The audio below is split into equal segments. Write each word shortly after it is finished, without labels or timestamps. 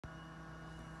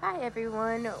Hi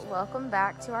everyone, welcome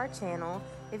back to our channel.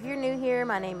 If you're new here,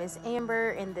 my name is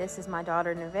Amber and this is my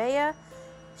daughter Nevaeh.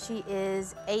 She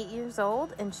is 8 years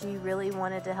old and she really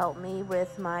wanted to help me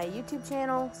with my YouTube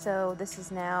channel. So this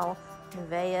is now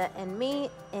Nevaeh and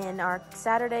me in our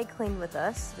Saturday Clean With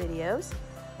Us videos.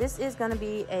 This is going to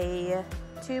be a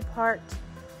two-part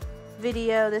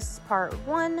video. This is part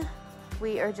 1.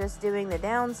 We are just doing the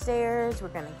downstairs. We're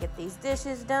going to get these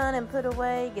dishes done and put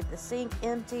away, get the sink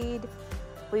emptied.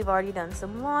 We've already done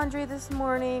some laundry this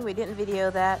morning. We didn't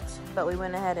video that, but we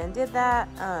went ahead and did that.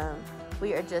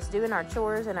 We are just doing our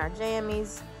chores and our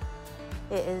jammies.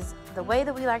 It is the way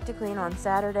that we like to clean on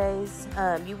Saturdays.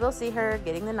 You will see her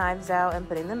getting the knives out and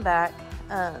putting them back.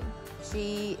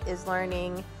 She is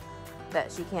learning that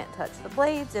she can't touch the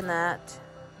blades and that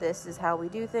this is how we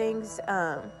do things.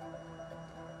 I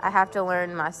have to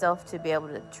learn myself to be able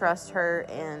to trust her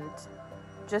and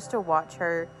just to watch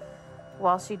her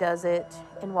while she does it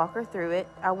and walk her through it.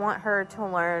 I want her to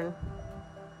learn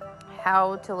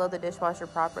how to load the dishwasher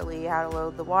properly, how to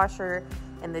load the washer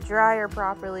and the dryer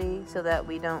properly so that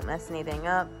we don't mess anything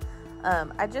up.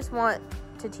 I just want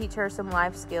to teach her some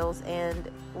life skills,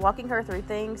 and walking her through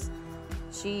things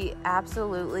she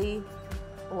absolutely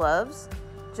loves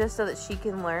just so that she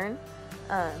can learn.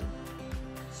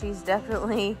 She's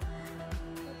definitely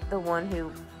the one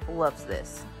who loves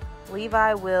this.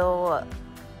 Levi will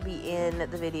be in the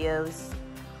videos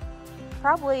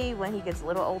probably when he gets a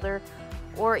little older,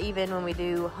 or even when we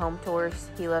do home tours.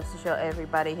 He loves to show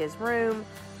everybody his room.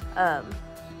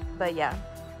 But yeah,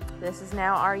 this is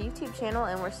now our YouTube channel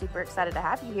and we're super excited to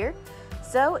have you here.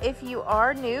 So if you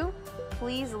are new,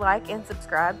 please like and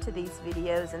subscribe to these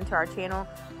videos and to our channel.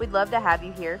 We'd love to have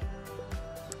you here.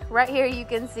 Right here you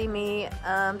can see me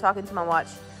talking to my watch.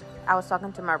 I was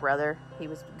talking to my brother. He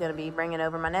was going to be bringing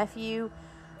over my nephew.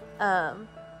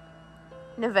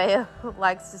 Nevaeh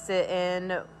likes to sit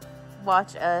and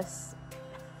watch us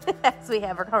as we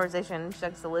have our conversation. She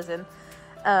likes to listen.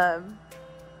 My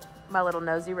little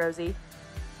nosy Rosie.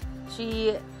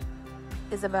 She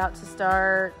is about to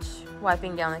start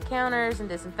wiping down the counters and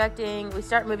disinfecting. We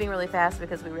start moving really fast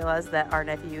because we realize that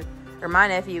my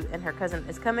nephew and her cousin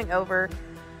is coming over.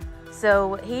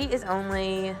 So he is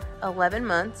only 11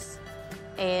 months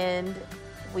and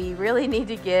we really need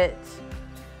to get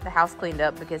the house cleaned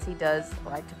up because he does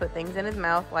like to put things in his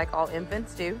mouth like all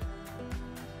infants do.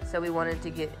 So we wanted to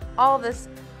get all of this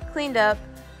cleaned up.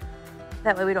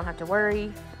 That way we don't have to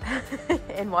worry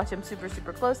and watch him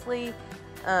super closely.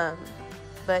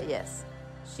 But yes,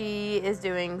 she is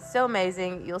doing so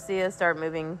amazing. You'll see us start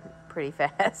moving pretty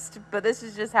fast, but this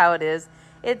is just how it is.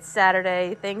 It's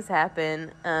Saturday, things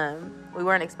happen. We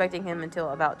weren't expecting him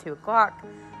until about 2 o'clock.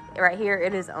 Right here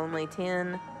it is only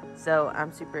 10, so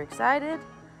I'm super excited.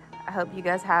 I hope you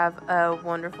guys have a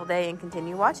wonderful day and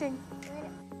continue watching.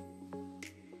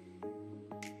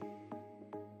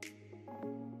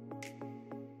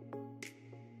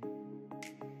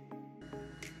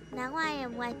 Now I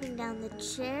am wiping down the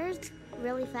chairs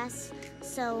really fast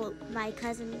so my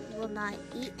cousin will not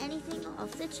eat anything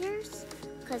off the chairs,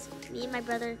 because me and my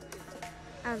brother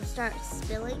start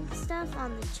spilling stuff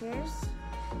on the chairs.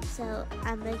 So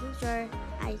I'm making sure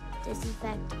I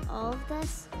disinfect all of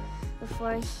this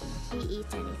before he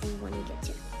eats anything when he gets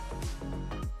here.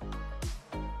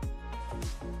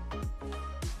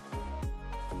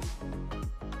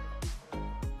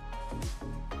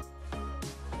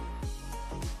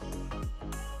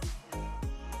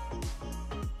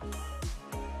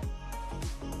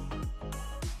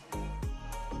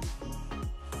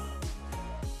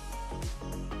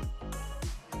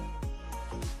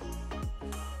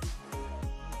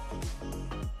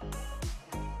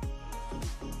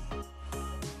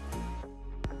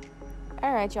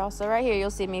 Alright y'all, so right here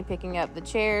you'll see me picking up the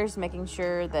chairs, making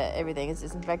sure that everything is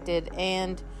disinfected,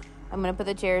 and I'm going to put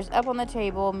the chairs up on the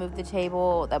table, move the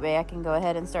table, that way I can go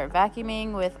ahead and start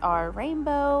vacuuming with our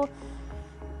rainbow.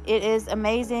 It is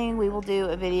amazing. We will do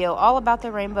a video all about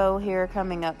the rainbow here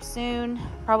coming up soon.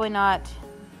 Probably not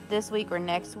this week or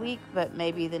next week, but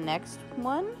maybe the next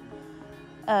one.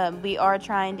 We are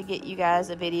trying to get you guys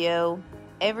a video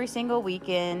every single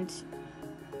weekend,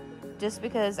 just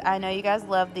because I know you guys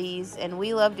love these and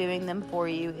we love doing them for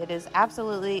you. It is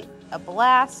absolutely a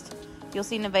blast. You'll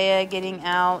see Nevaeh getting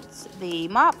out the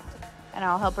mop and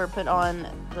I'll help her put on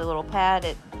the little pad.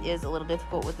 It is a little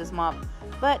difficult with this mop,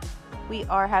 but we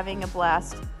are having a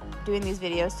blast doing these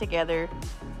videos together.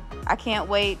 I can't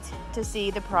wait to see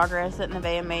the progress that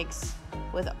Nevaeh makes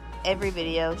with every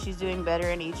video. She's doing better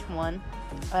in each one.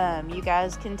 You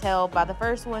guys can tell by the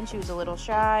first one she was a little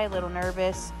shy, a little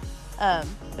nervous.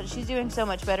 But she's doing so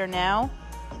much better now.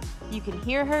 You can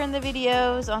hear her in the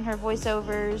videos on her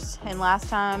voiceovers, and last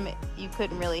time you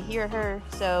couldn't really hear her.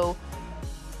 So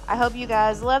I hope you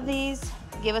guys love these.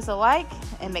 Give us a like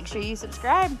and make sure you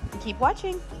subscribe and keep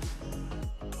watching.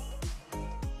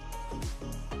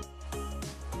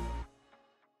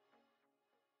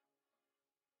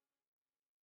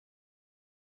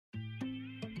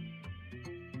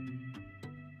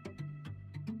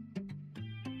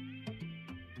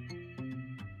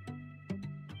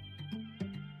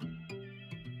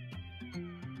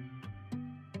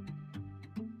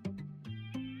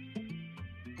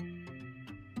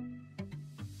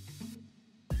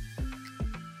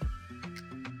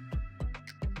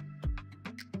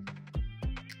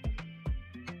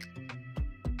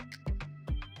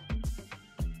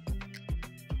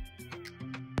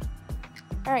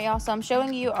 Alright y'all, so I'm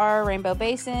showing you our rainbow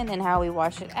basin and how we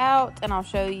wash it out, and I'll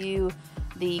show you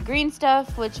the green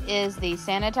stuff, which is the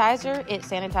sanitizer. It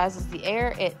sanitizes the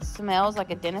air. It smells like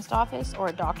a dentist office or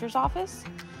a doctor's office.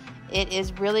 It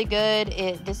is really good.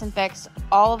 It disinfects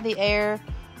all of the air,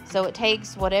 so it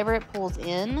takes whatever it pulls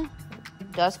in,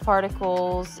 dust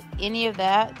particles, any of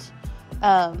that,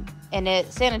 and it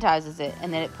sanitizes it,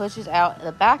 and then it pushes out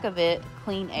the back of it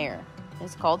clean air.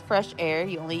 It's called fresh air.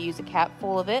 You only use a cap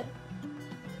full of it.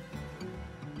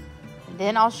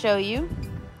 Then I'll show you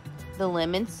the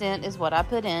lemon scent is what I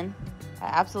put in. I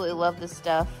absolutely love this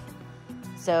stuff.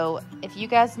 So if you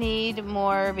guys need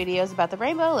more videos about the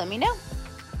rainbow, let me know.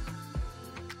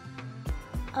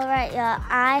 Alright, y'all,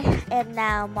 I am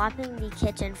now mopping the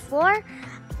kitchen floor.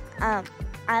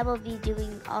 I will be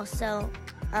doing also,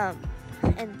 I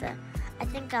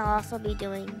think I'll also be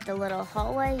doing the little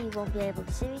hallway. You won't be able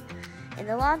to see me. In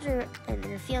the laundry, in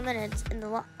a few minutes,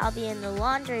 I'll be in the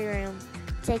laundry room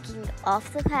taking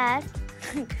off the pad.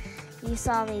 You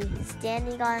saw me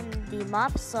standing on the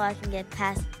mop so I can get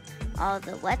past all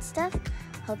the wet stuff.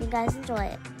 Hope you guys enjoy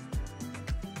it.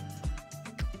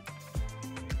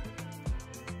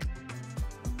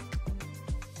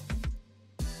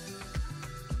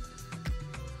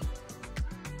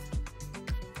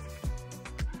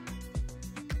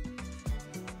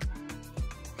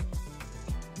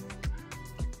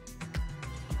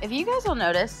 If you guys will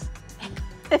notice,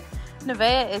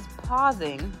 Nevaeh is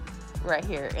pausing right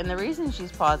here, and the reason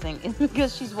she's pausing is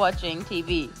because she's watching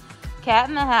TV. Cat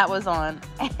in the Hat was on,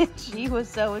 and she was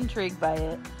so intrigued by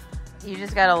it. You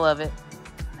just gotta love it.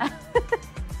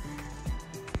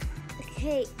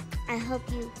 Okay, I hope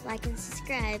you like and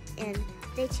subscribe, and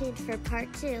stay tuned for part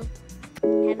 2.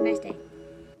 Have a nice day.